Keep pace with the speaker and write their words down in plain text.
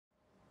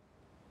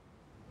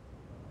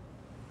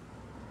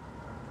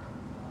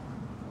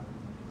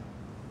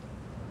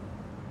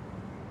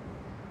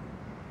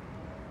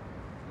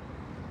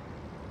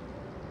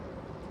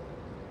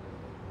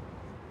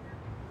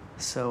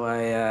So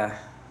I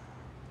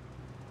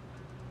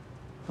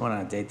went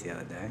on a date the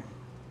other day.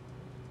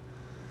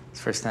 It's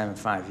the first time in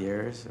 5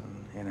 years,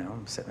 and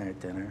I'm sitting there at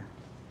dinner.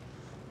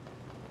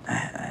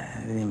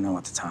 I didn't even know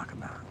what to talk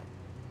about.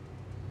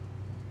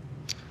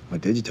 What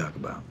did you talk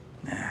about?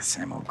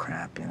 Same old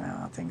crap,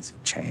 things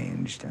have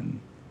changed, and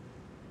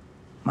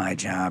my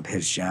job,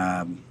 his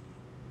job,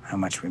 how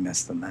much we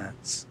miss the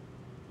Mets.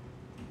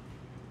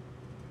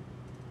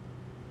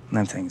 And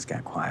then things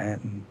got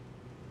quiet, and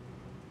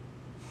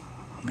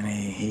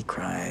he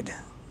cried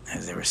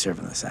as they were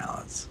serving the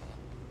salads.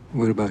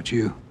 What about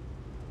you?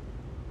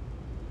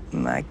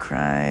 And I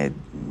cried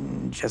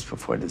just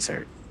before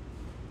dessert.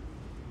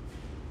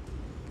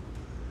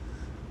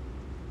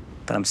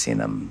 But I'm seeing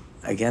them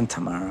again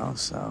tomorrow,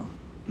 so.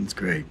 That's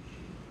great.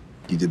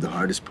 You did the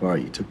hardest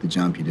part. You took the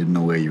jump. You didn't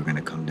know where you were going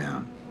to come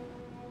down.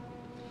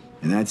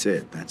 And that's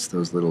it. That's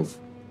those little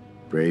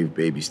brave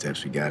baby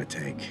steps we got to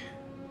take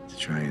to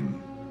try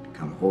and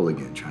become whole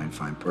again, try and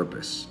find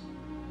purpose.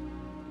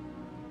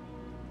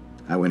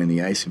 I went in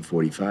the ice in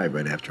 45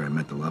 right after I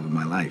met the love of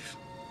my life.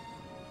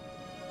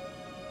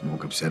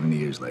 Woke up 70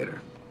 years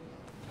later.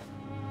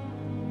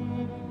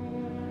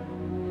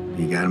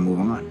 You gotta move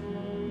on.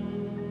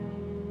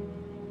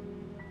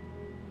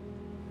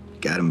 You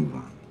gotta move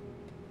on.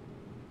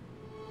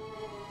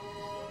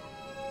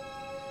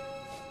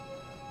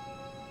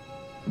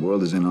 The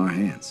world is in our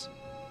hands.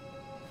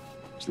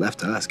 It's left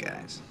to us,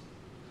 guys.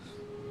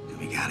 And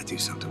we gotta do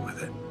something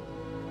with it.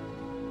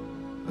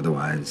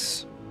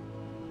 Otherwise,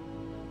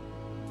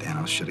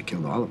 Thanos should have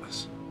killed all of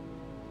us.